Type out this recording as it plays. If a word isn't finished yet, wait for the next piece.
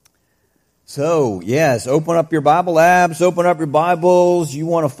So, yes, open up your Bible apps, open up your Bibles. You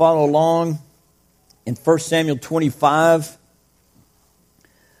want to follow along in 1 Samuel 25.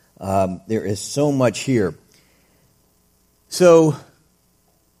 There is so much here. So,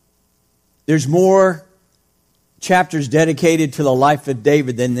 there's more chapters dedicated to the life of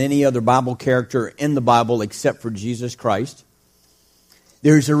David than any other Bible character in the Bible except for Jesus Christ.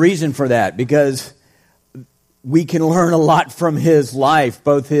 There's a reason for that, because we can learn a lot from his life,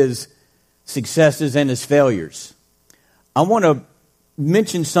 both his successes and his failures. I want to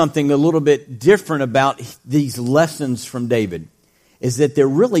mention something a little bit different about these lessons from David, is that they're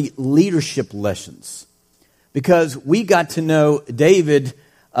really leadership lessons. Because we got to know David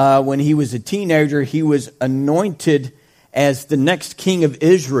when he was a teenager. He was anointed as the next king of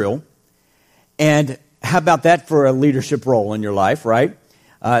Israel. And how about that for a leadership role in your life, right?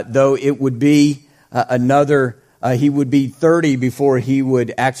 Though it would be he would be 30 before he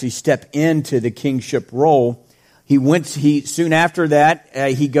would actually step into the kingship role. Soon after that,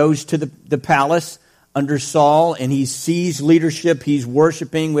 he goes to the palace under Saul, and he sees leadership. He's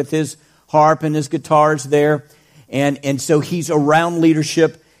worshiping with his harp and his guitars there. And so he's around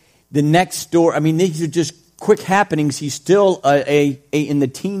leadership. The next door, these are just quick happenings. He's still in the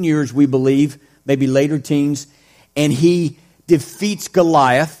teen years, we believe, maybe later teens. And he defeats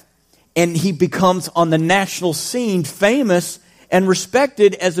Goliath. And he becomes on the national scene famous and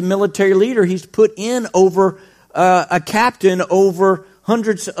respected as a military leader. He's put in over a captain over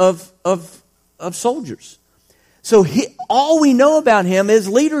hundreds of soldiers. So all we know about him is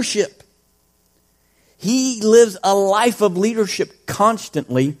leadership. He lives a life of leadership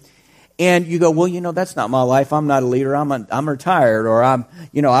constantly. And you go, well, that's not my life. I'm not a leader. I'm retired, or I'm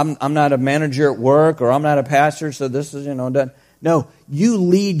not a manager at work, or I'm not a pastor. So this is, done. No, you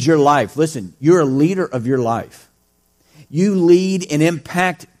lead your life. Listen, you're a leader of your life. You lead and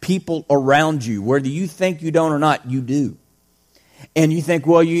impact people around you. Whether you think you don't or not, you do. And you think,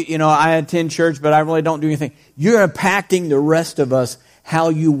 well, I attend church, but I really don't do anything. You're impacting the rest of us, how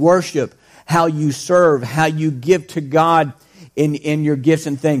you worship, how you serve, how you give to God in your gifts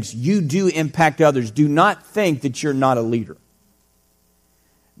and things. You do impact others. Do not think that you're not a leader.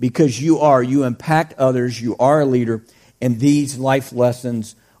 Because you are. You impact others. You are a leader. And these life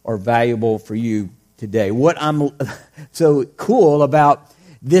lessons are valuable for you today. What I'm so cool about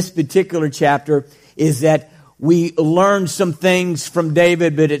this particular chapter is that we learn some things from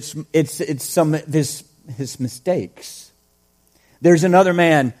David, but it's some of his mistakes. There's another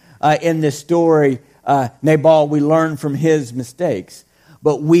man in this story, Nabal. We learn from his mistakes,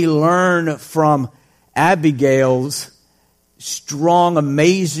 but we learn from Abigail's strong,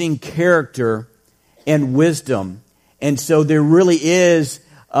 amazing character and wisdom. And so there really is,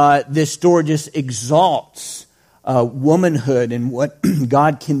 this story just exalts womanhood and what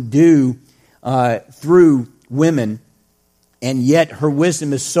God can do through women. And yet her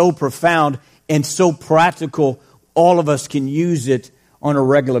wisdom is so profound and so practical, all of us can use it on a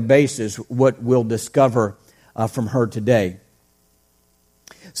regular basis, what we'll discover from her today.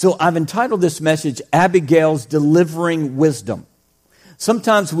 So I've entitled this message, Abigail's Delivering Wisdom.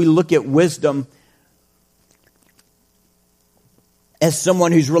 Sometimes we look at wisdom as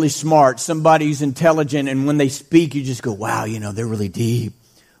someone who's really smart, somebody who's intelligent, and when they speak, you just go, wow, they're really deep.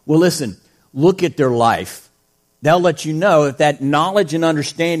 Well, listen, look at their life. They'll let you know if that knowledge and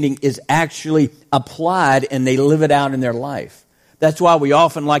understanding is actually applied and they live it out in their life. That's why we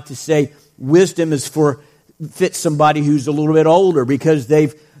often like to say wisdom is fits somebody who's a little bit older, because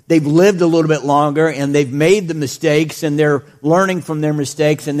they've lived a little bit longer and they've made the mistakes and they're learning from their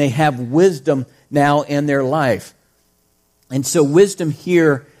mistakes and they have wisdom now in their life. And so wisdom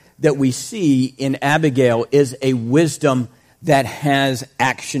here that we see in Abigail is a wisdom that has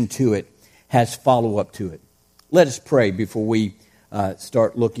action to it, has follow-up to it. Let us pray before we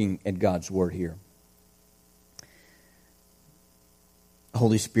start looking at God's Word here.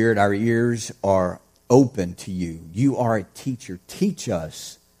 Holy Spirit, our ears are open to you. You are a teacher. Teach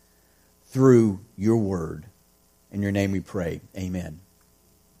us through your Word. In your name we pray. Amen.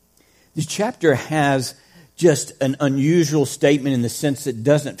 This chapter has just an unusual statement in the sense that it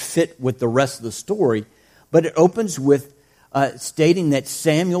doesn't fit with the rest of the story, but it opens with stating that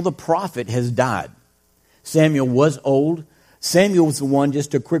Samuel the prophet has died. Samuel was old. Samuel was the one,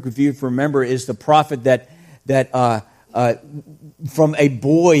 just a quick review if you remember, is the prophet that from a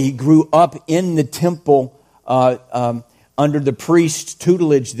boy he grew up in the temple under the priest's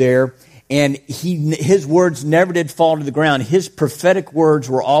tutelage there, and his words never did fall to the ground. His prophetic words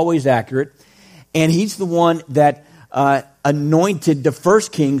were always accurate. And he's the one that anointed the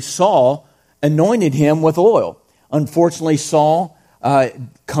first king, Saul, anointed him with oil. Unfortunately, Saul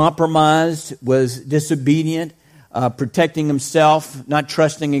compromised, was disobedient, protecting himself, not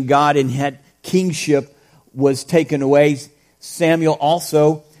trusting in God, and had kingship was taken away. Samuel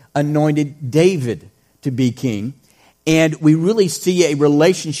also anointed David to be king. And we really see a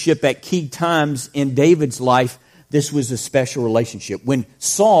relationship at key times in David's life. This was a special relationship. When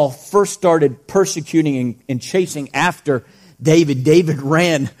Saul first started persecuting and chasing after David, David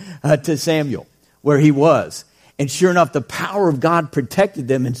ran to Samuel where he was. And sure enough, the power of God protected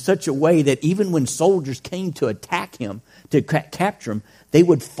them in such a way that even when soldiers came to attack him, to capture him, they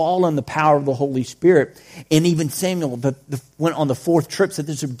would fall on the power of the Holy Spirit. And even Samuel went on the fourth trip, said,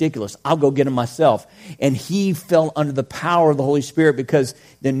 "This is ridiculous. I'll go get him myself." And he fell under the power of the Holy Spirit because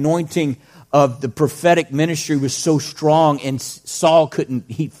the anointing of the prophetic ministry was so strong, and Saul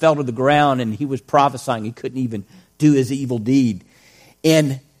he fell to the ground and he was prophesying. He couldn't even do his evil deed.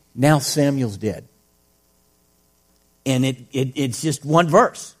 And now Samuel's dead. And it's just one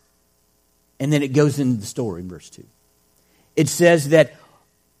verse. And then it goes into the story in verse 2. It says that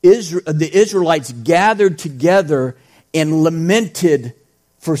the Israelites gathered together and lamented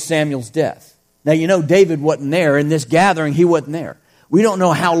for Samuel's death. Now, you know, David wasn't there. In this gathering, he wasn't there. We don't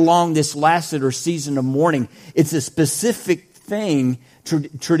know how long this lasted or season of mourning. It's a specific thing,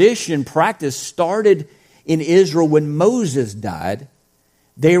 tradition, practice started in Israel when Moses died.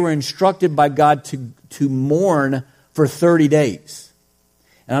 They were instructed by God to mourn for 30 days.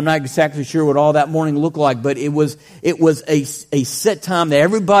 And I'm not exactly sure what all that mourning looked like, but it was a set time that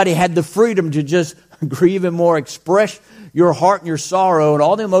everybody had the freedom to just grieve and more, express your heart and your sorrow and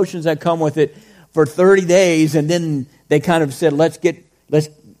all the emotions that come with it for 30 days. And then they kind of said, let's kick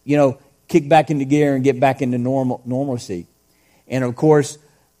back into gear and get back into normalcy. And of course,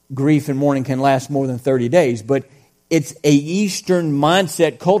 grief and mourning can last more than 30 days, but it's a Eastern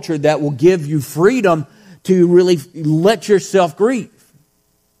mindset culture that will give you freedom to really let yourself grieve.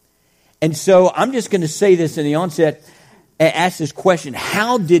 And so I'm just going to say this in the onset, ask this question: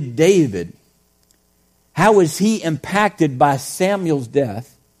 how was he impacted by Samuel's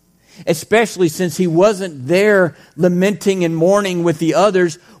death? Especially since he wasn't there lamenting and mourning with the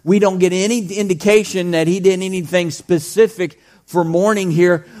others. We don't get any indication that he did anything specific for mourning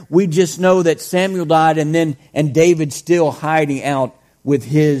here. We just know that Samuel died and David's still hiding out with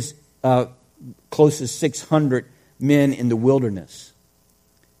his closest 600 men in the wilderness.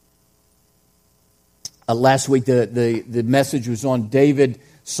 Last week, the message was on David,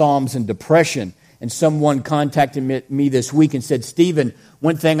 Psalms, and depression. And someone contacted me this week and said, "Stephen,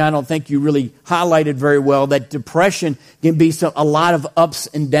 one thing I don't think you really highlighted very well, that depression can be a lot of ups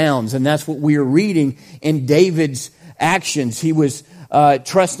and downs." And that's what we are reading in David's actions. He was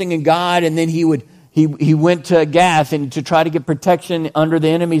trusting in God, and then he went to Gath and to try to get protection under the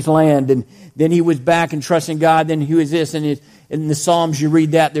enemy's land. And then he was back and trusting God. Then he was this. And in the Psalms, you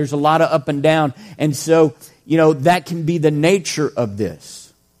read that. There's a lot of up and down. And so, that can be the nature of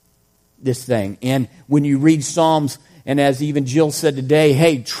this thing. And when you read Psalms, and as even Jill said today,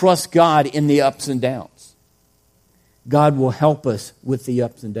 hey, trust God in the ups and downs. God will help us with the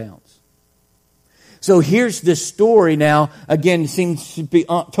ups and downs. So here's this story now. Again, it seems to be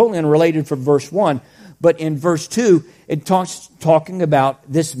totally unrelated from verse 1. But in verse 2, it talking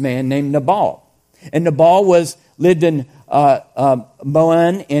about this man named Nabal. And Nabal lived in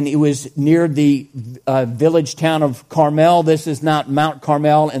Moan, and it was near the village town of Carmel. This is not Mount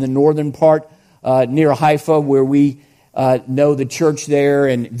Carmel in the northern part near Haifa, where we know the church there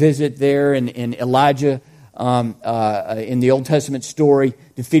and visit there. And Elijah, in the Old Testament story,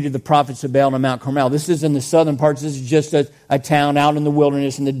 defeated the prophets of Baal on Mount Carmel. This is in the southern parts. This is just a town out in the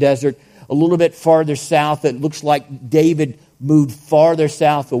wilderness in the desert. A little bit farther south, it looks like David moved farther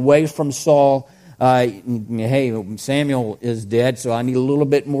south away from Saul. Hey, Samuel is dead, so I need a little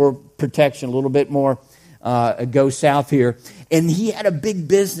bit more protection, a little bit more go south here. And he had a big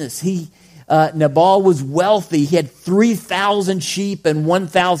business. Nabal was wealthy. He had 3,000 sheep and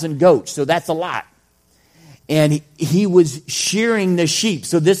 1,000 goats, so that's a lot. And he was shearing the sheep.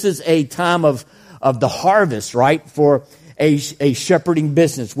 So this is a time of the harvest, right, for a shepherding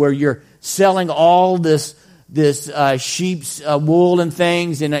business where you're selling all this sheep's wool and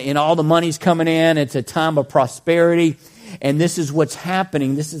things, and all the money's coming in. It's a time of prosperity. And this is what's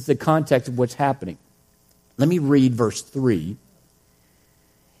happening. This is the context of what's happening. Let me read verse 3.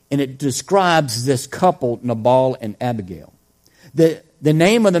 And it describes this couple, Nabal and Abigail. The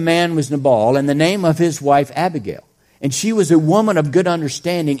name of the man was Nabal, and the name of his wife Abigail. And she was a woman of good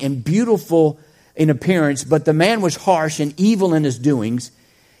understanding and beautiful in appearance, but the man was harsh and evil in his doings.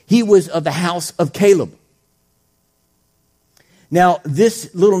 He was of the house of Caleb. Now,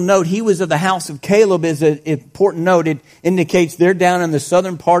 this little note, he was of the house of Caleb, is an important note. It indicates they're down in the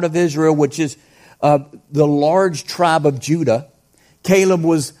southern part of Israel, which is the large tribe of Judah. Caleb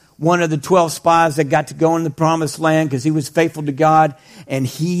was one of the 12 spies that got to go in the promised land because he was faithful to God, and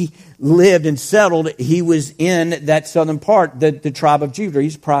he lived and settled. He was in that southern part, the tribe of Judah.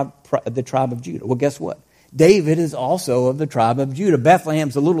 He's the tribe of Judah. Well, guess what? David is also of the tribe of Judah.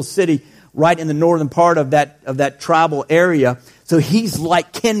 Bethlehem's a little city right in the northern part of that tribal area. So he's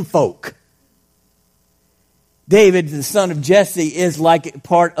like kinfolk. David, the son of Jesse, is like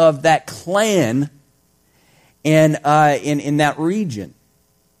part of that clan and in that region.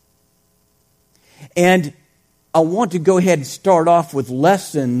 And I want to go ahead and start off with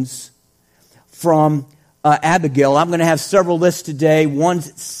lessons from Abigail. I'm going to have several lists today.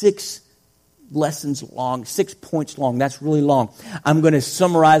 One's 6 lessons long, 6 points long. That's really long. I'm going to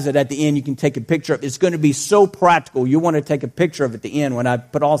summarize it at the end. You can take a picture of it. It's going to be so practical. You want to take a picture of it at the end when I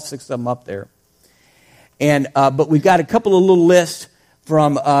put all 6 of them up there. And but we've got a couple of little lists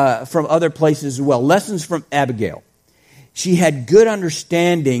from other places as well. Lessons from Abigail. She had good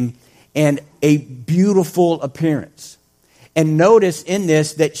understanding and a beautiful appearance. And notice in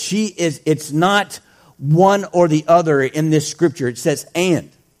this that it's not one or the other in this scripture. It says and.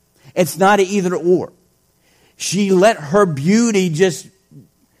 It's not an either or. She let her beauty just,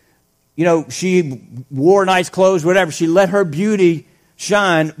 she wore nice clothes, whatever. She let her beauty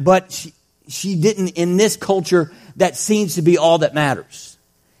shine, but she didn't, in this culture, that seems to be all that matters,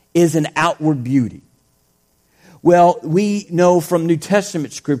 is an outward beauty. Well, we know from New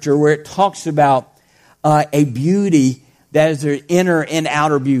Testament scripture where it talks about a beauty that is an inner and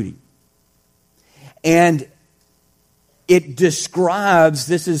outer beauty. And it describes,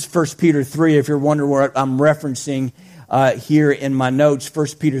 this is 1 Peter 3, if you're wondering what I'm referencing here in my notes, 1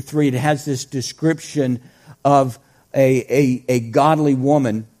 Peter 3, it has this description of a godly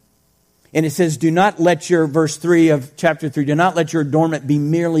woman. And it says, verse 3 of chapter 3, do not let your adornment be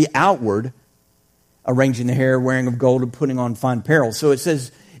merely outward, arranging the hair, wearing of gold, and putting on fine apparel. So it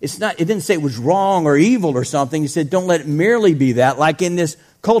says, it didn't say it was wrong or evil or something. It said, don't let it merely be that. Like in this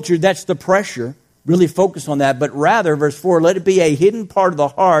culture, that's the pressure. Really focus on that. But rather, verse 4, let it be a hidden part of the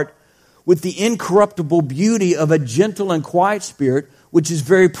heart with the incorruptible beauty of a gentle and quiet spirit, which is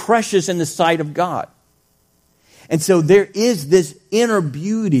very precious in the sight of God. And so there is this inner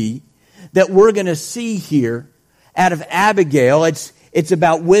beauty that we're going to see here out of Abigail. It's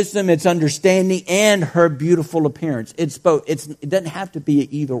about wisdom, it's understanding, and her beautiful appearance. It's both. It doesn't have to be an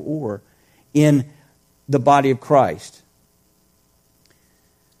either or in the body of Christ.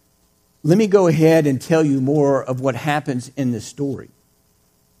 Let me go ahead and tell you more of what happens in this story.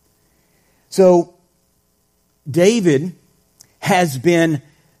 So, David has been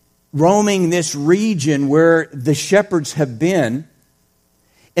roaming this region where the shepherds have been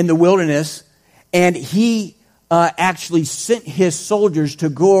in the wilderness, and he actually sent his soldiers to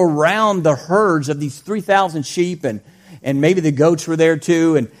go around the herds of these 3,000 sheep, and maybe the goats were there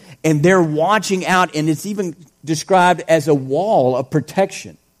too, and they're watching out, and it's even described as a wall of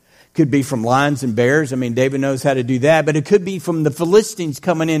protection. Could be from lions and bears. I mean, David knows how to do that. But it could be from the Philistines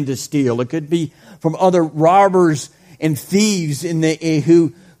coming in to steal. It could be from other robbers and thieves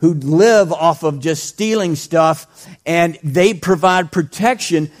who live off of just stealing stuff. And they provide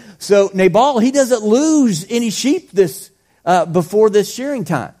protection. So Nabal, he doesn't lose any sheep before this shearing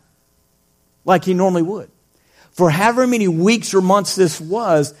time, like he normally would. For however many weeks or months this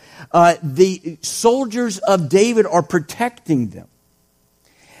was, the soldiers of David are protecting them.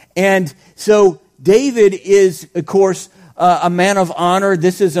 And so David is, of course, a man of honor.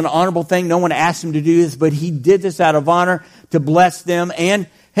 This is an honorable thing. No one asked him to do this, but he did this out of honor to bless them. And,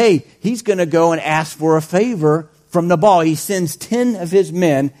 hey, he's going to go and ask for a favor from Nabal. He sends 10 of his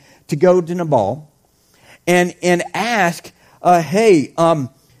men to go to Nabal and ask,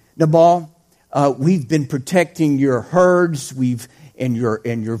 Nabal, we've been protecting your herds, and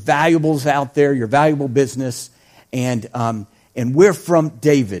your valuables out there, your valuable business, and we're from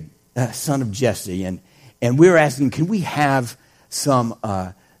David, son of Jesse, and we're asking, can we have some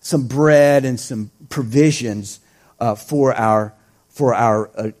bread and some provisions for our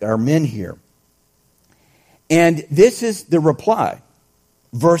men here? And this is the reply,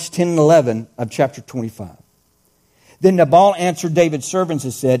 verse 10 and 11 of chapter 25. Then Nabal answered David's servants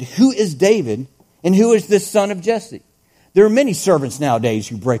and said, "Who is David, and who is this son of Jesse? There are many servants nowadays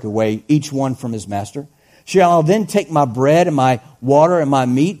who break away, each one from his master. Shall I then take my bread and my water and my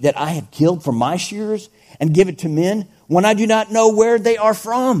meat that I have killed from my shearers and give it to men when I do not know where they are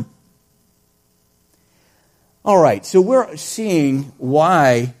from?" All right, so we're seeing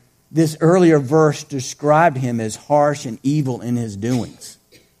why this earlier verse described him as harsh and evil in his doings.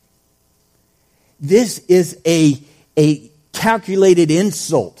 This is a calculated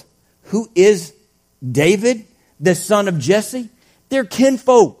insult. Who is David, the son of Jesse? They're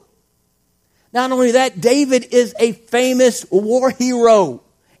kinfolk. Not only that, David is a famous war hero.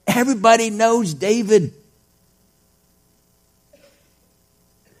 Everybody knows David.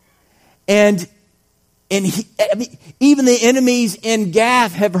 And even the enemies in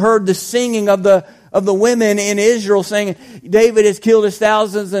Gath have heard the singing of the women in Israel saying, David has killed his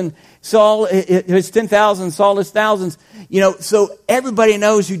thousands and Saul his 10,000, Saul his thousands. So everybody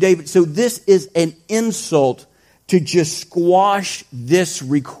knows who David. So this is an insult to just squash this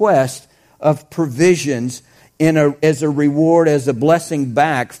request of provisions as a reward, as a blessing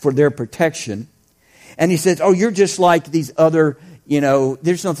back for their protection. And he says, oh, you're just like these other,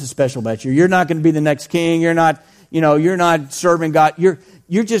 there's nothing special about you. You're not going to be the next king. You're not serving God.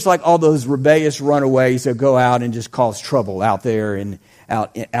 You're just like all those rebellious runaways that go out and just cause trouble out there and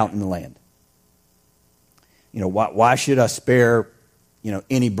out in the land. Why should I spare,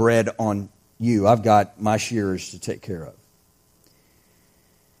 any bread on you? I've got my shearers to take care of.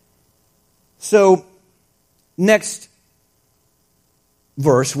 So, next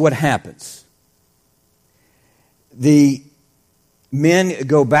verse, what happens? The men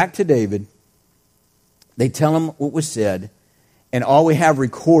go back to David. They tell him what was said. And all we have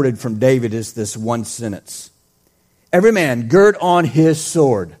recorded from David is this one sentence. Every man gird on his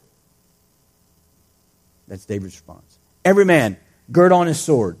sword. That's David's response. Every man gird on his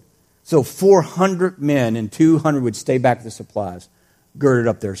sword. So 400 men and 200 would stay back with the supplies, girded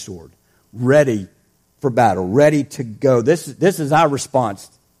up their sword, ready for battle, ready to go. This is our response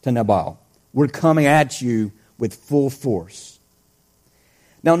to Nabal. We're coming at you with full force.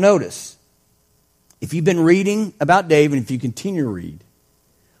 Now notice, if you've been reading about David, if you continue to read,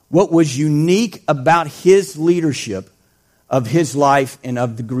 what was unique about his leadership of his life and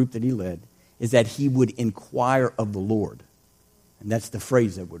of the group that he led is that he would inquire of the Lord. And that's the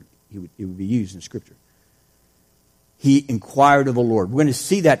phrase that would be used in Scripture. He inquired of the Lord. We're going to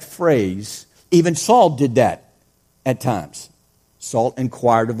see that phrase. Even Saul did that at times. Saul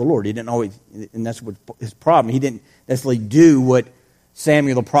inquired of the Lord. He didn't always, and that's what his problem. He didn't necessarily do what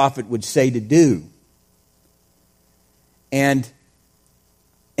Samuel the prophet would say to do. And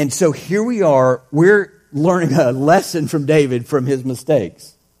so here we are. We're learning a lesson from David from his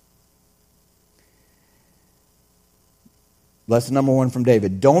mistakes. Lesson number 1 from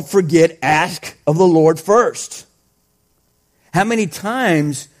David. Don't forget, ask of the Lord first. How many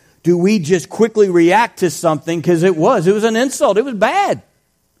times do we just quickly react to something because it was an insult. It was bad.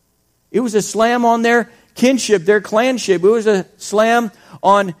 It was a slam on their kinship, their clanship. It was a slam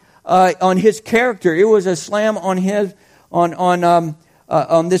on his character. It was a slam on his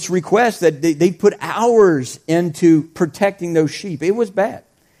on this request that they put hours into protecting those sheep. It was bad.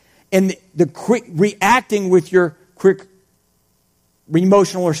 And the quick reacting with your quick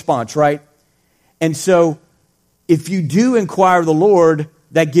emotional response, right? And so if you do inquire of the Lord,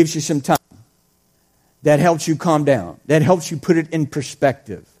 that gives you some time. That helps you calm down. That helps you put it in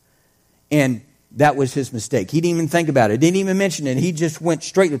perspective. And that was his mistake. He didn't even think about it. Didn't even mention it. He just went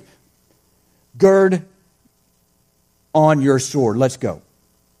straight to gird on your sword. Let's go.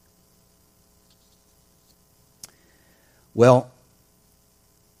 Well,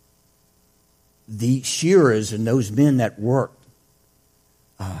 the shearers and those men that worked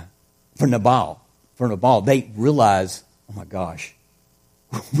for Nabal, they realize, oh my gosh,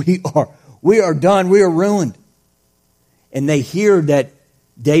 we are done. We are ruined. And they hear that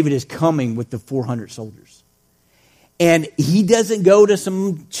David is coming with the 400 soldiers. And he doesn't go to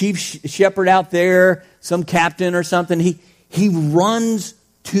some chief shepherd out there, some captain or something. He runs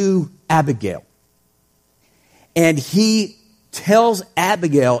to Abigail. And he tells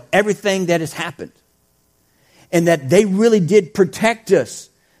Abigail everything that has happened. And that they really did protect us.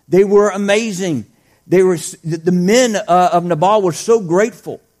 They were amazing. The men of Nabal were so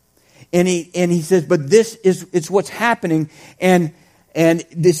grateful. And he says, but it's what's happening. And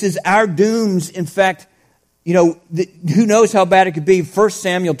this is our dooms. In fact, who knows how bad it could be. 1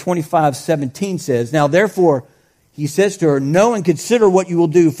 Samuel 25:17 says, now therefore, he says to her, know and consider what you will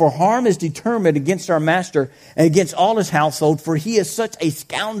do, for harm is determined against our master and against all his household, for he is such a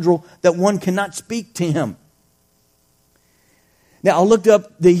scoundrel that one cannot speak to him. Now, I looked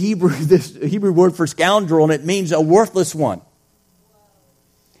up this Hebrew word for scoundrel, and it means a worthless one.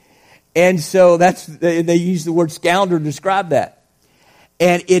 And so they use the word scoundrel to describe that.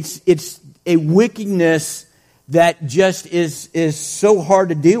 And it's a wickedness that just is so hard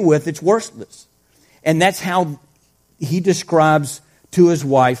to deal with, it's worthless. And that's how he describes to his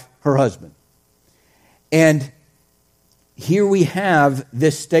wife her husband. And here we have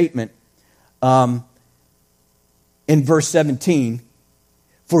this statement in verse 17,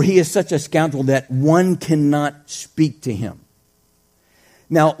 for he is such a scoundrel that one cannot speak to him.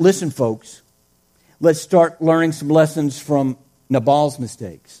 Now, listen, folks. Let's start learning some lessons from Nabal's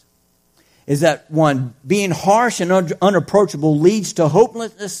mistakes. Is that one, being harsh and unapproachable leads to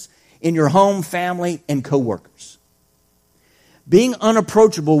hopelessness in your home, family, and coworkers. Being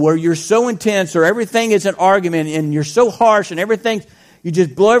unapproachable where you're so intense or everything is an argument and you're so harsh and everything, you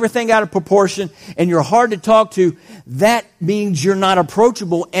just blow everything out of proportion and you're hard to talk to, that means you're not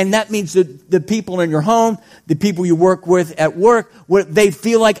approachable, and that means that the people in your home, the people you work with at work, where they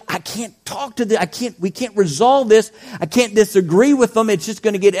feel like, I can't talk to them, we can't resolve this, I can't disagree with them, it's just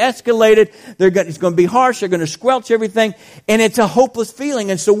going to get escalated, it's going to be harsh, they're going to squelch everything, and it's a hopeless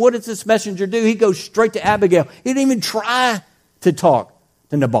feeling. And so what does this messenger do? He goes straight to Abigail. He didn't even try to talk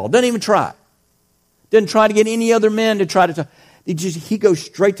to Nabal. Doesn't even try. Doesn't try to get any other men to try to talk. He goes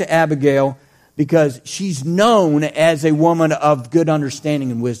straight to Abigail because she's known as a woman of good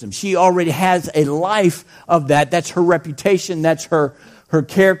understanding and wisdom. She already has a life of that. That's her reputation. That's her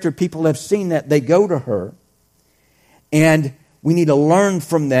character. People have seen that. They go to her. And we need to learn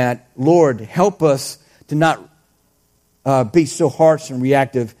from that. Lord, help us to not be so harsh and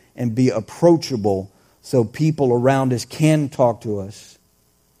reactive and be approachable so people around us can talk to us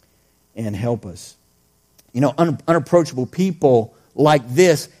and help us. You know, unapproachable people like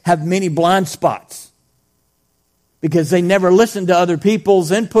this have many blind spots because they never listen to other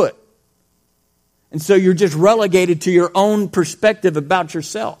people's input. And so you're just relegated to your own perspective about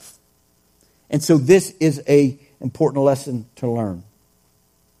yourself. And so this is an important lesson to learn.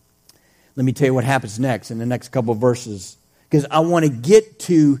 Let me tell you what happens next in the next couple of verses, because I want to get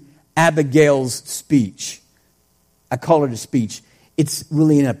to Abigail's speech. I call it a speech. It's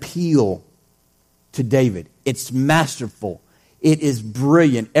really an appeal to David. It's masterful. It is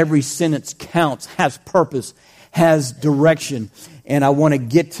brilliant. Every sentence counts, has purpose, has direction. And I want to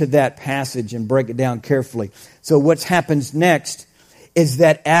get to that passage and break it down carefully. So what happens next is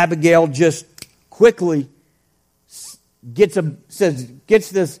that Abigail just quickly get the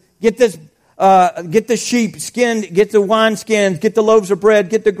sheep skinned, get the wine skins, get the loaves of bread,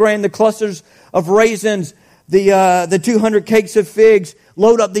 get the grain, the clusters of raisins, the 200 cakes of figs,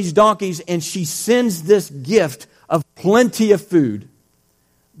 load up these donkeys, and she sends this gift of plenty of food,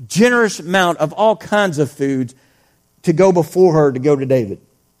 generous amount of all kinds of food to go before her to go to David.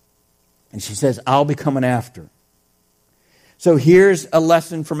 And she says, I'll be coming after. So here's a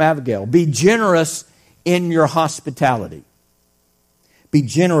lesson from Abigail. Be generous in your hospitality. Be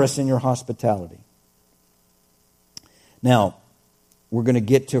generous in your hospitality. Now, we're going to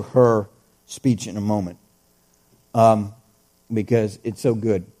get to her speech in a moment because it's so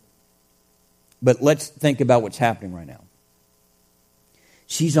good. But let's think about what's happening right now.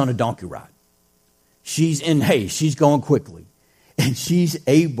 She's on a donkey ride. She's going quickly. And she's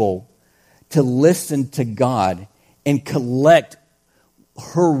able to listen to God and collect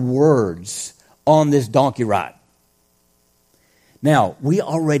her words on this donkey ride. Now, we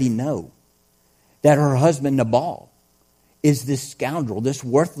already know that her husband Nabal is this scoundrel, this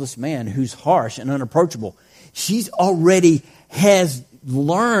worthless man who's harsh and unapproachable. She's already has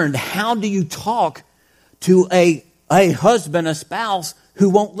learned how do you talk to a husband, a spouse who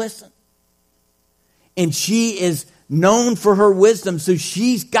won't listen. And she is known for her wisdom, so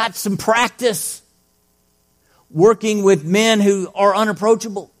she's got some practice working with men who are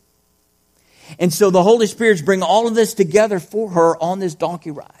unapproachable. And so the Holy Spirit's bringing all of this together for her on this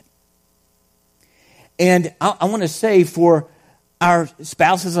donkey ride. And I want to say for our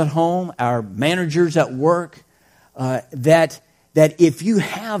spouses at home, our managers at work, that if you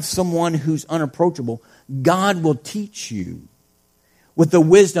have someone who's unapproachable, God will teach you with the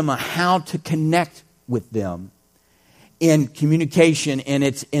wisdom of how to connect with them in communication. And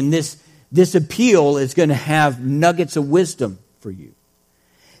it's in this appeal is going to have nuggets of wisdom for you.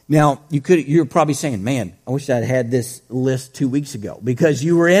 Now, you're probably saying, man, I wish I'd had this list 2 weeks ago, because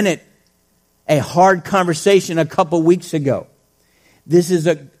you were in it, a hard conversation a couple weeks ago. This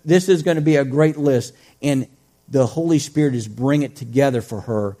is going to be a great list, and the Holy Spirit is bringing it together for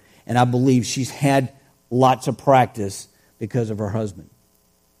her, and I believe she's had lots of practice because of her husband.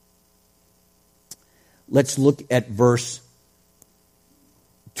 Let's look at verse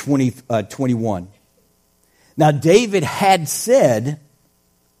 21. Now, David had said,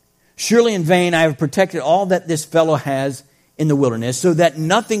 surely in vain I have protected all that this fellow has in the wilderness, so that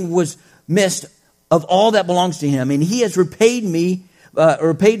nothing was missed of all that belongs to him, and he has repaid me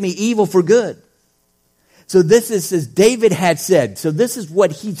evil for good. So this is as David had said. So this is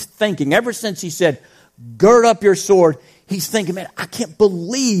what he's thinking. Ever since he said, gird up your sword, he's thinking, man, I can't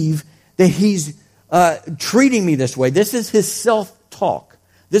believe that he's treating me this way. This is his self-talk.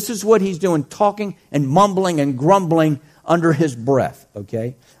 This is what he's doing, talking and mumbling and grumbling under his breath,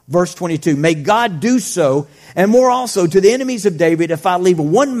 okay? Verse 22, may God do so, and more also to the enemies of David, if I leave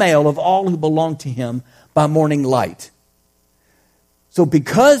one male of all who belong to him by morning light. So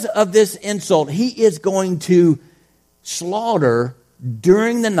because of this insult, he is going to slaughter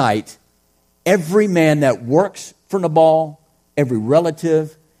during the night every man that works for Nabal, every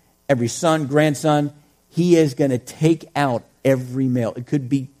relative, every son, grandson. He is going to take out every male. It could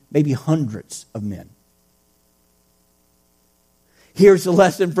be maybe hundreds of men. Here's the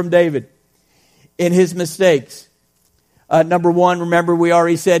lesson from David in his mistakes. Number one, remember we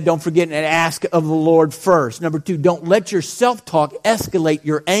already said, don't forget and ask of the Lord first. Number two, don't let your self-talk escalate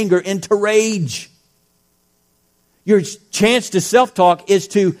your anger into rage. Your chance to self-talk is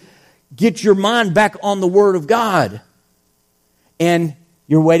to get your mind back on the Word of God. And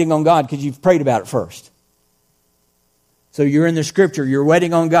you're waiting on God because you've prayed about it first. So you're in the Scripture, you're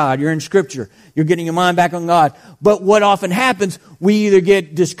waiting on God, you're in Scripture, you're getting your mind back on God. But what often happens, we either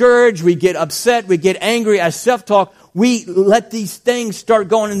get discouraged, we get upset, we get angry as self-talk. We let these things start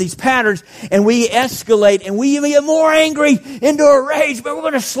going in these patterns, and we escalate, and we even get more angry into a rage. But we're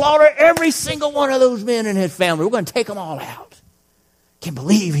going to slaughter every single one of those men and his family. We're going to take them all out. Can't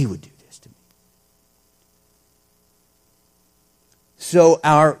believe he would do this to me. So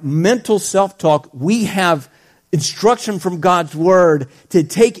our mental self-talk, we have instruction from God's Word to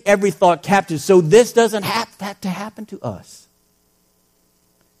take every thought captive. So this doesn't have to happen to us.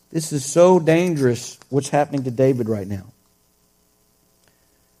 This is so dangerous, what's happening to David right now.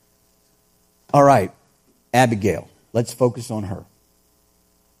 All right, Abigail. Let's focus on her.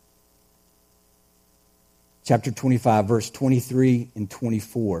 Chapter 25, verse 23 and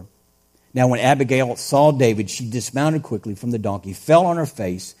 24. Now when Abigail saw David, she dismounted quickly from the donkey, fell on her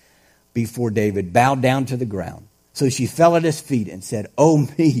face before David, bowed down to the ground. So she fell at his feet and said, "Oh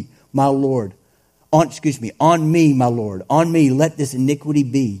me, my Lord, on me, my Lord, on me let this iniquity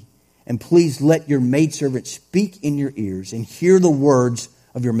be. And please let your maidservant speak in your ears and hear the words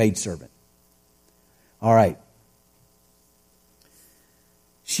of your maidservant." All right.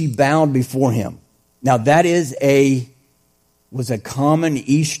 She bowed before him. Now that was a common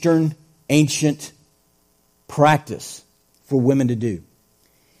Eastern ancient practice for women to do.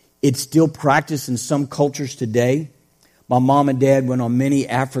 It's still practiced in some cultures today. My mom and dad went on many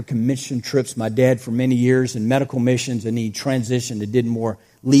African mission trips. My dad for many years in medical missions, and he transitioned and did more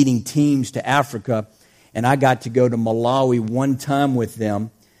leading teams to Africa. And I got to go to Malawi one time with them.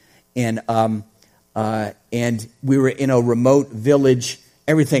 And we were in a remote village.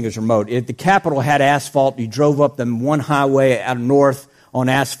 Everything is remote. The capital had asphalt. You drove up the one highway out north on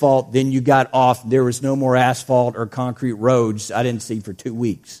asphalt. Then you got off. There was no more asphalt or concrete roads I didn't see for 2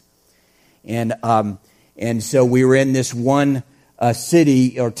 weeks. And so we were in this one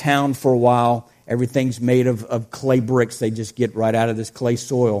city or town for a while. Everything's made of clay bricks. They just get right out of this clay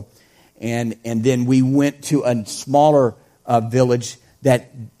soil. And then we went to a smaller village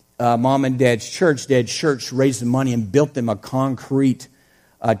that Mom and Dad's church raised the money and built them a concrete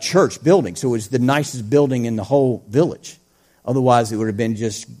church building. So it was the nicest building in the whole village. Otherwise, it would have been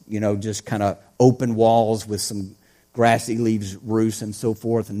just kind of open walls with some grassy leaves roofs and so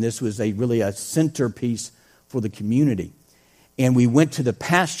forth. And this was really a centerpiece for the community. And we went to the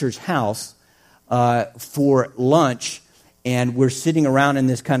pastor's house for lunch, and we're sitting around in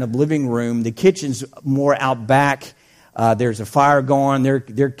this kind of living room. The kitchen's more out back. There's a fire going.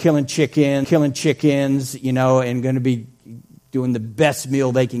 They're killing chickens, and going to be doing the best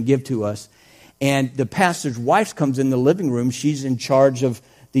meal they can give to us. And the pastor's wife comes in the living room. She's in charge of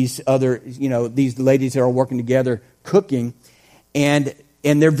these other, these ladies that are working together cooking. And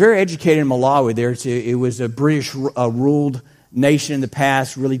they're very educated in Malawi. It was a British ruled nation in the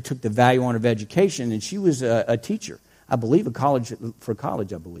past, really took the value on of education. And she was a teacher, I believe, I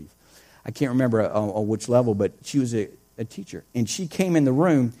believe. I can't remember on which level, but she was a teacher. And she came in the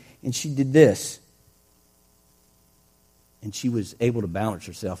room and she did this. And she was able to balance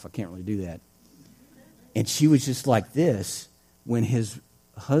herself. I can't really do that. And she was just like this when her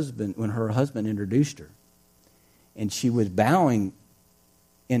husband introduced her. And she was bowing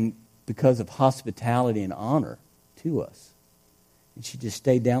because of hospitality and honor to us. And she just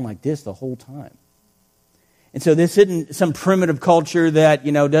stayed down like this the whole time. And so this isn't some primitive culture that,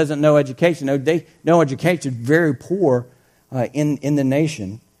 doesn't know education. No, they know education, very poor in the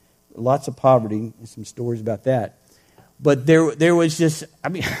nation. Lots of poverty, and some stories about that. But there was just,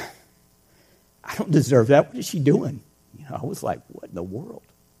 I don't deserve that. What is she doing? I was like, what in the world?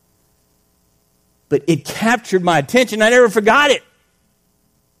 But it captured my attention. I never forgot it.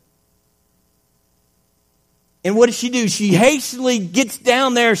 And what does she do? She hastily gets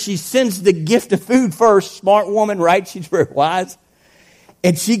down there. She sends the gift of food first. Smart woman, right? She's very wise.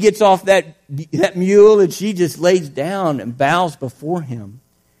 And she gets off that mule and she just lays down and bows before him.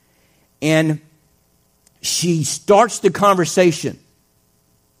 And she starts the conversation.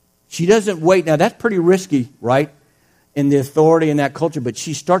 She doesn't wait. Now, that's pretty risky, right? In the authority in that culture, but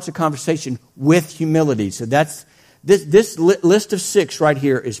she starts a conversation with humility. So that's this list of 6 right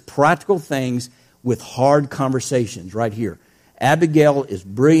here is practical things with hard conversations right here. Abigail is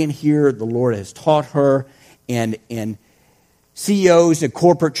brilliant here. The Lord has taught her, and CEOs at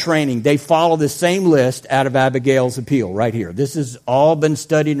corporate training, they follow the same list out of Abigail's appeal right here. This has all been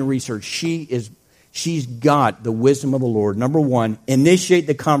studied and researched. She's got the wisdom of the Lord. Number 1, initiate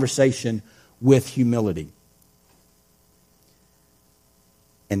the conversation with humility.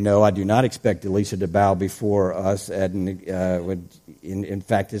 And no, I do not expect Elisa to bow before us. In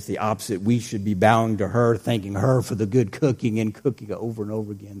fact, it's the opposite. We should be bowing to her, thanking her for the good cooking and cooking over and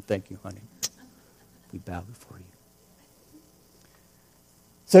over again. Thank you, honey. We bow before you.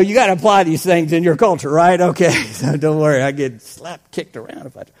 So you got to apply these things in your culture, right? Okay, so don't worry. I get slapped, kicked around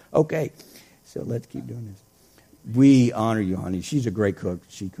if I... Okay, so let's keep doing this. We honor you, honey. She's a great cook.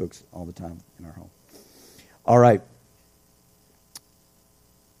 She cooks all the time in our home. All right.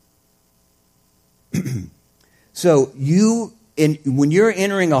 So when you're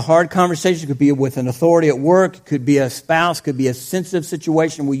entering a hard conversation, it could be with an authority at work, it could be a spouse, it could be a sensitive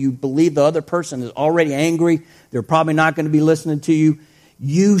situation where you believe the other person is already angry, they're probably not going to be listening to you.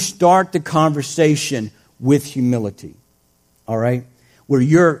 You start the conversation with humility, all right? Where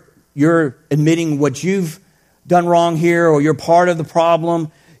you're admitting what you've done wrong here or you're part of the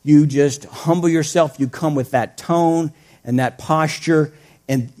problem. You just humble yourself. You come with that tone and that posture,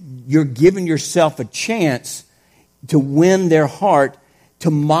 and you're giving yourself a chance to win their heart, to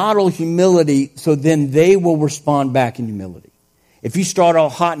model humility, so then they will respond back in humility. If you start all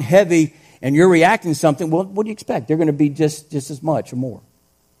hot and heavy and you're reacting to something, well, what do you expect? They're going to be just as much or more.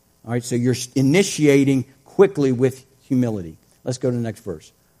 All right, so you're initiating quickly with humility. Let's go to the next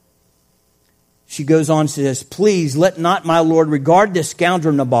verse. She goes on and says, please let not my Lord regard this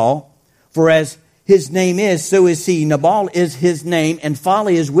scoundrel Nabal, for as his name is, so is he. Nabal is his name, and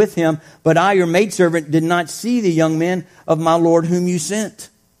folly is with him. But I, your maidservant, did not see the young man of my Lord whom you sent.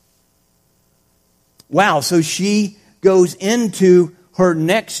 Wow, so she goes into her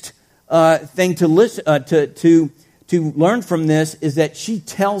next thing to listen to learn from this is that she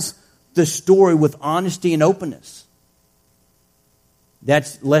tells the story with honesty and openness.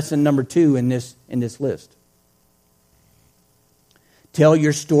 That's lesson number 2 in this list. Tell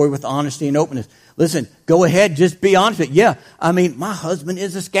your story with honesty and openness. Listen, go ahead, just be honest with it. Yeah, my husband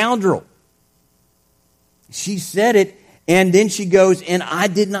is a scoundrel. She said it, and then she goes, and I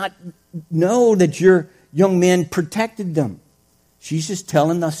did not know that your young men protected them. She's just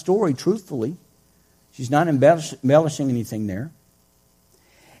telling the story truthfully. She's not embellishing anything there.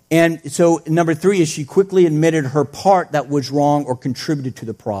 And so number 3 is she quickly admitted her part that was wrong or contributed to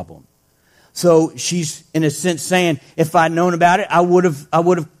the problem. So she's, in a sense, saying, if I'd known about it, I would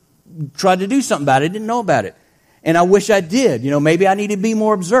have tried to do something about it. I didn't know about it. And I wish I did. Maybe I need to be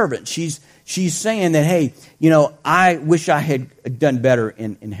more observant. She's saying that, hey, I wish I had done better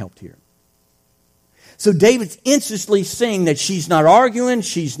and helped here. So David's instantly saying that she's not arguing,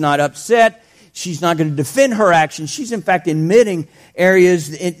 she's not upset, she's not going to defend her actions. She's, in fact, admitting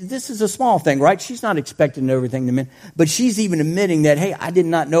areas. This is a small thing, right? She's not expecting everything to mean, but she's even admitting that, hey, I did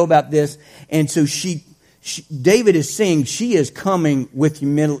not know about this. And so David is saying she is coming with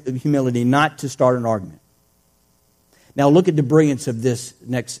humility, not to start an argument. Now look at the brilliance of this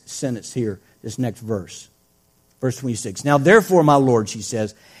next sentence here, this next verse. Verse 26. Now therefore, my Lord, she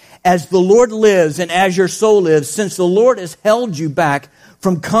says, as the Lord lives and as your soul lives, since the Lord has held you back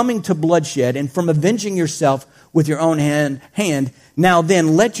from coming to bloodshed and from avenging yourself with your own hand, now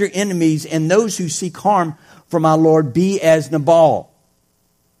then let your enemies and those who seek harm for my Lord be as Nabal.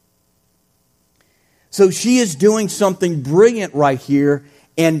 So she is doing something brilliant right here,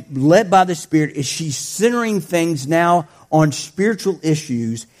 and led by the Spirit is she's centering things now on spiritual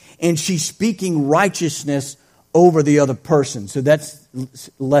issues, and she's speaking righteousness over the other person. So that's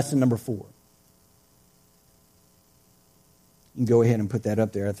lesson number 4. You can go ahead and put that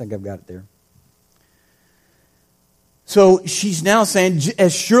up there. I think I've got it there. So she's now saying,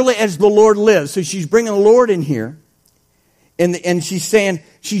 as surely as the Lord lives. So she's bringing the Lord in here. And she's saying,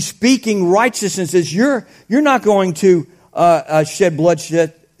 she's speaking righteousness. Says, you're not going to shed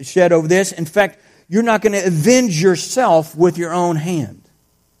bloodshed shed over this. In fact, you're not going to avenge yourself with your own hand.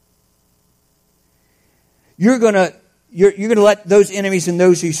 You're going to let those enemies and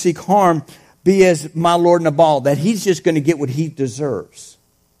those who seek harm be as my Lord Nabal, that he's just going to get what he deserves.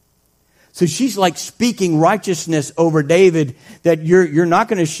 So she's like speaking righteousness over David, that you're not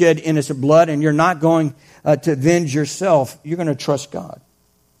going to shed innocent blood and you're not going to avenge yourself. You're going to trust God.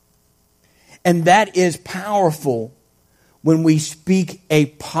 And that is powerful when we speak a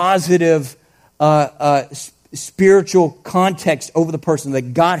positive spiritual context over the person,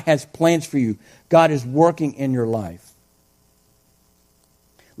 that God has plans for you. God is working in your life.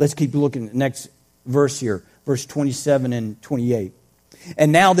 Let's keep looking at the next verse here, verse 27 and 28.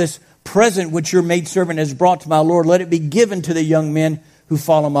 And now this present which your maidservant has brought to my Lord, let it be given to the young men who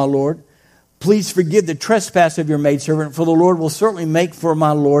follow my Lord. Please forgive the trespass of your maidservant, for the Lord will certainly make for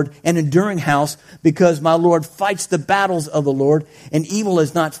my Lord an enduring house, because my Lord fights the battles of the Lord, and evil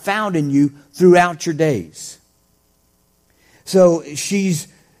is not found in you throughout your days. So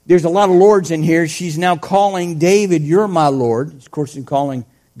there's a lot of lords in here. She's now calling David, you're my Lord. Of course, she's calling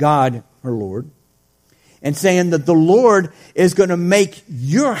God her Lord. And saying that the Lord is going to make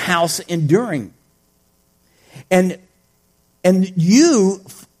your house enduring. And you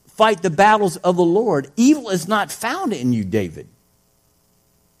fight the battles of the Lord. Evil is not found in you, David.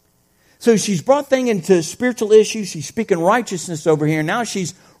 So she's brought things into spiritual issues. She's speaking righteousness over here. Now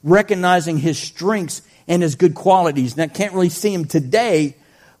she's recognizing his strengths and his good qualities. Now, can't really see him today,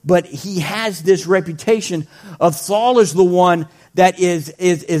 but he has this reputation of Saul is the one that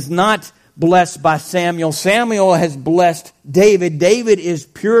is not blessed by Samuel. Samuel has blessed David. David is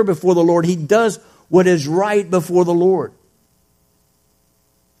pure before the Lord. He does what is right before the Lord.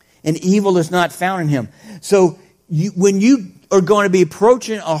 And evil is not found in him. So when you are going to be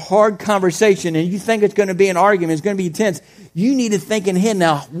approaching a hard conversation and you think it's going to be an argument, it's going to be intense, you need to think in head,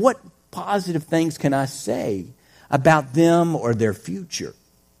 now, what positive things can I say about them or their future?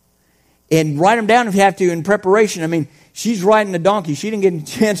 And write them down if you have to in preparation. I mean, she's riding a donkey. She didn't get a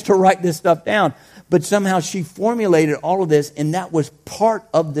chance to write this stuff down. But somehow she formulated all of this, and that was part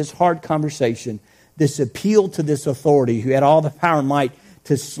of this hard conversation, this appeal to this authority who had all the power and might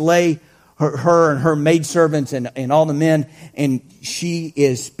to slay her and her maidservants and all the men. And she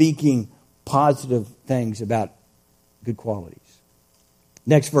is speaking positive things about good qualities.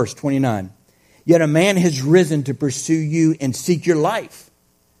 Next verse, 29. Yet a man has risen to pursue you and seek your life.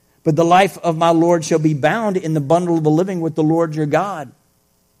 But the life of my Lord shall be bound in the bundle of the living with the Lord your God.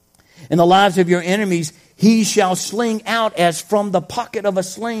 And the lives of your enemies he shall sling out as from the pocket of a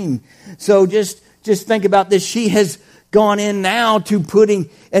sling. So just think about this. She has gone in now to putting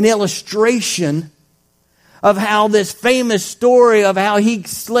an illustration of how this famous story of how he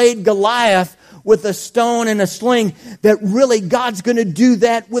slayed Goliath with a stone and a sling, that really God's going to do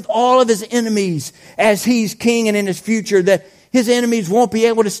that with all of his enemies as he's king and in his future, that his enemies won't be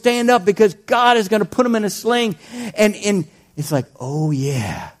able to stand up because God is going to put them in a sling. And it's like, oh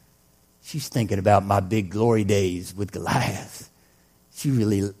yeah, she's thinking about my big glory days with Goliath. She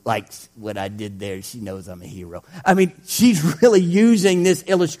really likes what I did there. She knows I'm a hero. I mean, she's really using this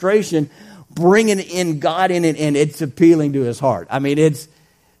illustration, bringing in God in it, and it's appealing to his heart. I mean,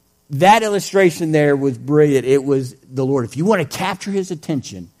 that illustration there was brilliant. It was the Lord. If you want to capture his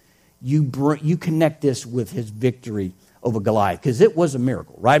attention, you connect this with his victory over Goliath, because it was a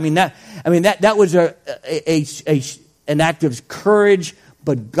miracle, right? That was an act of courage,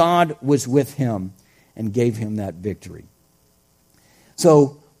 but God was with him and gave him that victory.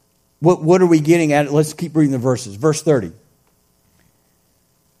 So, what are we getting at? Let's keep reading the verses. Verse 30.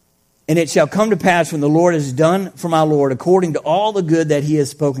 And it shall come to pass when the Lord has done for my Lord according to all the good that he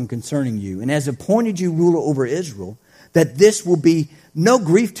has spoken concerning you, and has appointed you ruler over Israel, that this will be no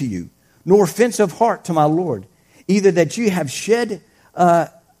grief to you, nor offense of heart to my Lord, either that you have shed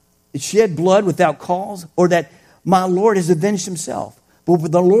blood without cause, or that my Lord has avenged himself.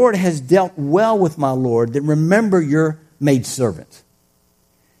 But the Lord has dealt well with my Lord, then remember your maidservant.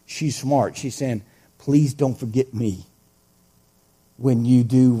 She's smart. She's saying, please don't forget me when you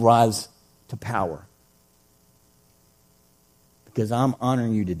do rise to power, because I'm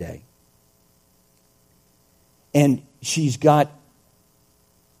honoring you today. And she's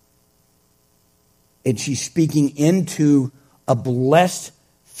speaking into a blessed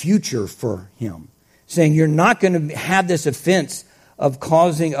future for him, saying you're not going to have this offense of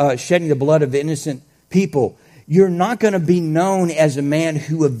causing shedding the blood of innocent people. You're not going to be known as a man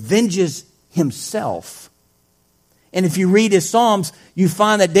who avenges himself. And if you read his Psalms, you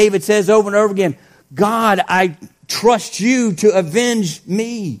find that David says over and over again, God, I trust you to avenge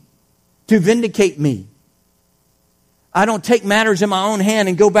me, to vindicate me. I don't take matters in my own hand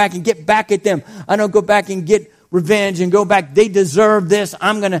and go back and get back at them. I don't go back and get revenge and go back. They deserve this.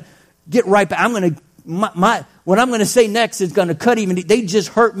 I'm going to get right back. I'm going to, what I'm going to say next is going to cut even. They just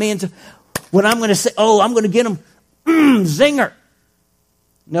hurt me. And what I'm going to say, I'm going to get them. Zinger.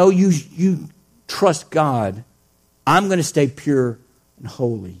 No, you trust God. I'm going to stay pure and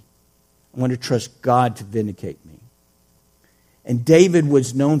holy. I'm going to trust God to vindicate me. And David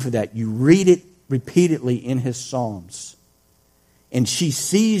was known for that. You read it repeatedly in his Psalms. And she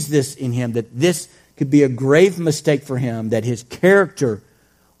sees this in him, that this could be a grave mistake for him, that his character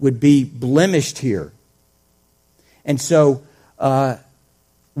would be blemished here. And so,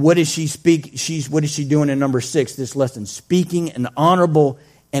 what does she speak? What is she doing in number 6, this lesson? Speaking an honorable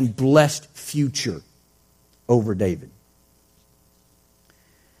and blessed future over David.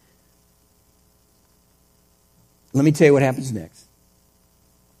 Let me tell you what happens next.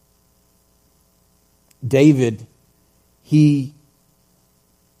 David, he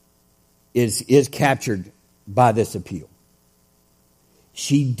is captured by this appeal.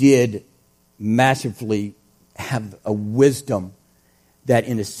 She did massively have a wisdom that,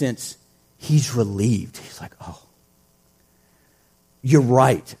 in a sense, he's relieved. He's like, oh, you're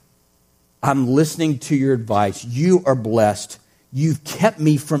right. I'm listening to your advice. You are blessed. You've kept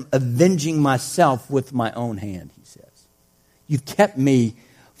me from avenging myself with my own hand, he says. You've kept me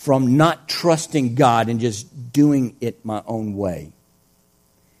from not trusting God and just doing it my own way.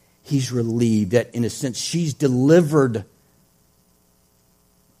 He's relieved that, in a sense, she's delivered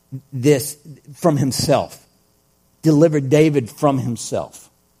this from himself. Delivered David from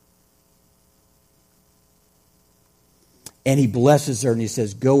himself. And he blesses her and he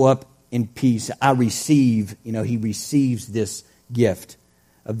says, go up in peace. I receive, he receives this gift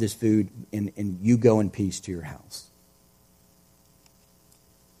of this food, and you go in peace to your house.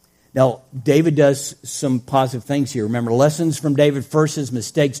 Now, David does some positive things here. Remember, lessons from David. First, his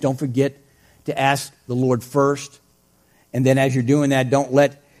mistakes. Don't forget to ask the Lord first. And then as you're doing that, don't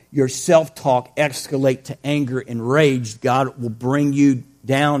let your self-talk escalate to anger and rage. God will bring you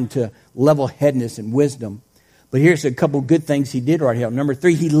down to level-headedness and wisdom. But here's a couple good things he did right here. Number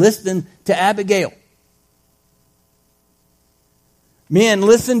 3, he listened to Abigail. Men,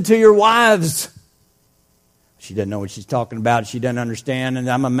 listen to your wives. She doesn't know what she's talking about. She doesn't understand. And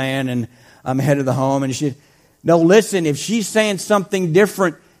I'm a man and I'm head of the home. And no, listen, if she's saying something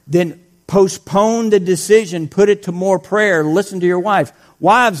different, then postpone the decision. Put it to more prayer. Listen to your wife.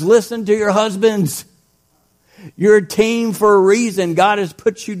 Wives, listen to your husbands. You're a team for a reason. God has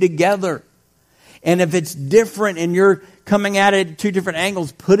put you together. And if it's different and you're coming at it at 2 different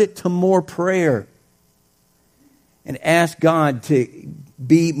angles, put it to more prayer. And ask God to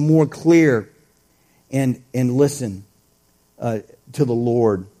be more clear and listen to the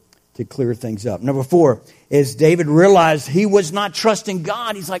Lord to clear things up. Number 4, as David realized he was not trusting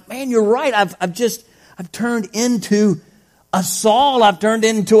God, he's like, man, you're right. I've turned into a Saul. I've turned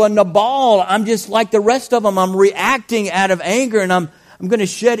into a Nabal. I'm just like the rest of them. I'm reacting out of anger, and I'm going to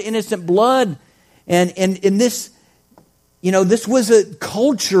shed innocent blood. And in this, this was a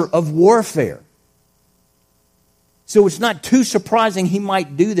culture of warfare. So it's not too surprising he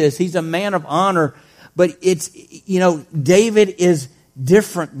might do this. He's a man of honor. But it's, David is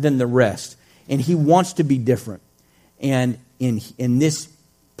different than the rest. And he wants to be different. And in this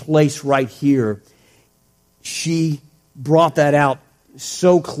place right here, she brought that out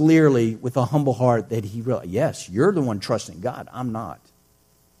so clearly with a humble heart that he realized, yes, you're the one trusting God. I'm not.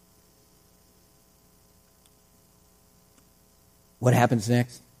 What happens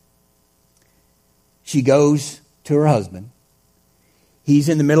next? She goes to her husband. He's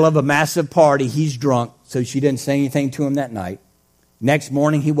in the middle of a massive party. He's drunk, so she didn't say anything to him that night. Next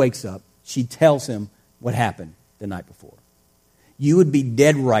morning, he wakes up. She tells him what happened the night before. You would be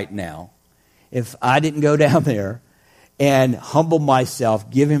dead right now if I didn't go down there and humble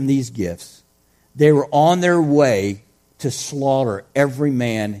myself, give him these gifts. They were on their way to slaughter every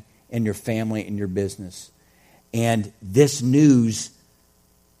man in your family and your business. And this news,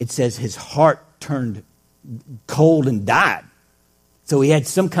 it says his heart turned cold and died. So he had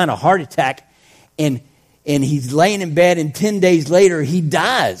some kind of heart attack, and he's laying in bed, and 10 days later he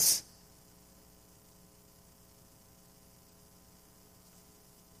dies.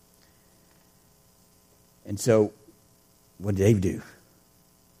 And so what did David do?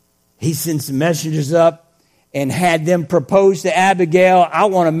 He sent some messengers up and had them propose to Abigail, I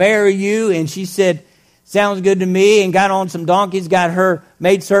want to marry you. And she said, sounds good to me, and got on some donkeys, got her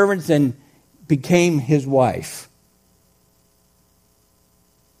maidservants, and became his wife.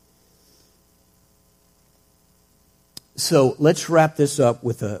 So let's wrap this up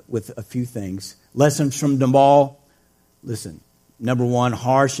with a few things. Lessons from Nabal. Listen, number one,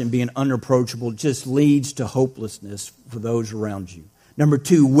 harsh and being unapproachable just leads to hopelessness for those around you. Number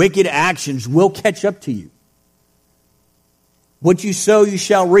two, wicked actions will catch up to you. What you sow, you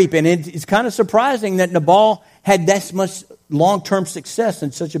shall reap. And it's kind of surprising that Nabal had that much long-term success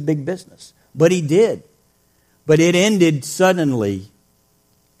in such a big business. But he did. But it ended suddenly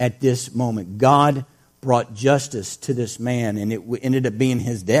at this moment. God brought justice to this man, and it ended up being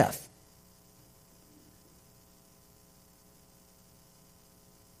his death.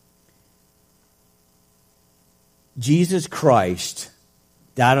 Jesus Christ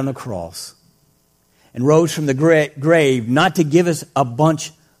died on the cross and rose from the grave not to give us a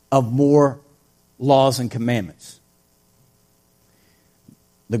bunch of more laws and commandments.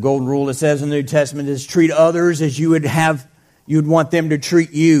 The golden rule, it says in the New Testament, is treat others as you would want them to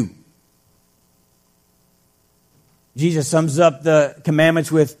treat you. Jesus sums up the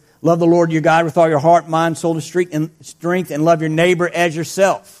commandments with love the Lord your God with all your heart, mind, soul, and strength, and love your neighbor as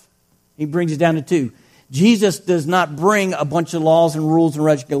yourself. He brings it down to 2. Jesus does not bring a bunch of laws and rules and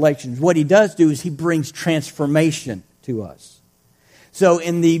regulations. What he does do is he brings transformation to us. So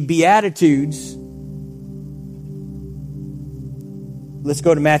in the Beatitudes, let's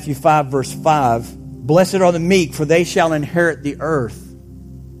go to Matthew 5, verse 5. Blessed are the meek, for they shall inherit the earth.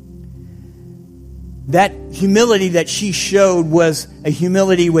 That humility that she showed was a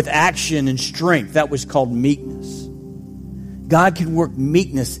humility with action and strength. That was called meekness. God can work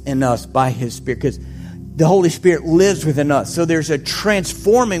meekness in us by His Spirit because the Holy Spirit lives within us. So there's a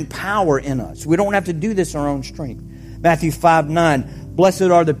transforming power in us. We don't have to do this in our own strength. Matthew 5:9. Blessed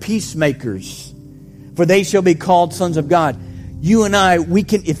are the peacemakers, for they shall be called sons of God. You and I, we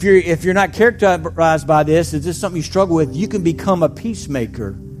can, if you're not characterized by this, is this something you struggle with? You can become a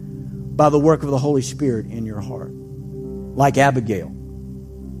peacemaker by the work of the Holy Spirit in your heart, like Abigail.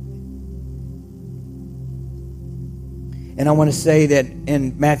 And I want to say that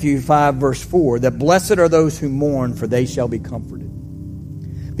in Matthew 5, verse 4, that blessed are those who mourn, for they shall be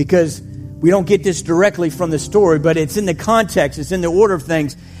comforted. Because we don't get this directly from the story, but it's in the context, it's in the order of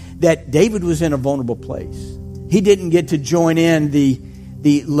things, that David was in a vulnerable place. He didn't get to join in the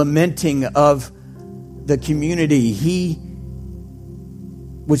lamenting of the community. He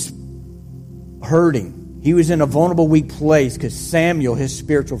was hurting. He was in a vulnerable, weak place because Samuel, his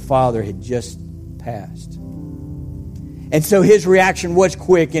spiritual father, had just passed. And so his reaction was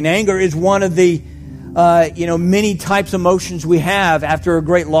quick. And anger is one of the many types of emotions we have after a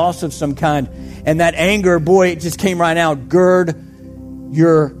great loss of some kind. And that anger, boy, it just came right out.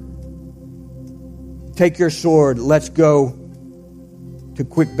 Take your sword. Let's go to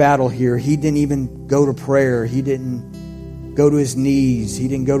quick battle here. He didn't even go to prayer. He didn't go to his knees. He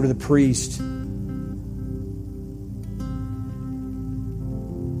didn't go to the priest.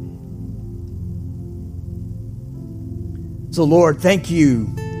 So, Lord, thank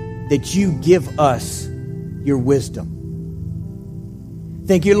you that you give us your wisdom.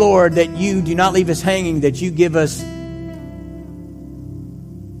 Thank you, Lord, that you do not leave us hanging, that you give us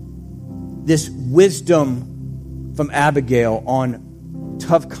this wisdom from Abigail on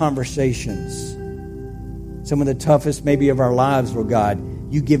tough conversations. Some of the toughest maybe of our lives, Lord God,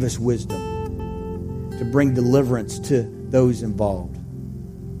 you give us wisdom to bring deliverance to those involved.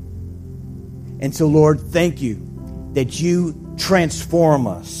 And so, Lord, thank you that you transform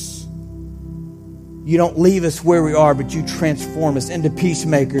us. You don't leave us where we are, but you transform us into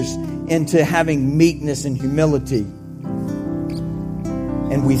peacemakers, into having meekness and humility.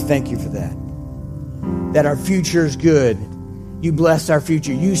 And we thank you for that. That our future is good. You bless our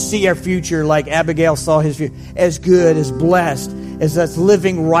future. You see our future like Abigail saw his future, as good, as blessed, as us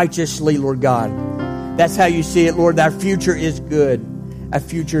living righteously, Lord God. That's how you see it, Lord. Our future is good. Our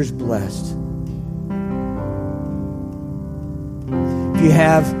future is blessed. If you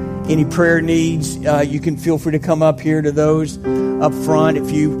have any prayer needs, you can feel free to come up here to those up front. If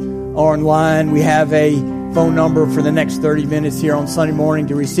you are online, we have a phone number for the next 30 minutes here on Sunday morning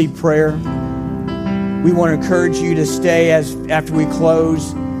to receive prayer. We want to encourage you to stay after we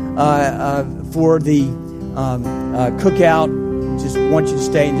close for the cookout. Just want you to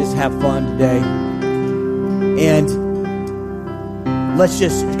stay and just have fun today. And let's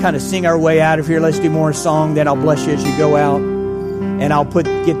just kind of sing our way out of here. Let's do more song. Then I'll bless you as you go out. And I'll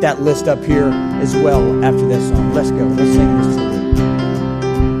get that list up here as well after this song. Let's go. Let's sing this.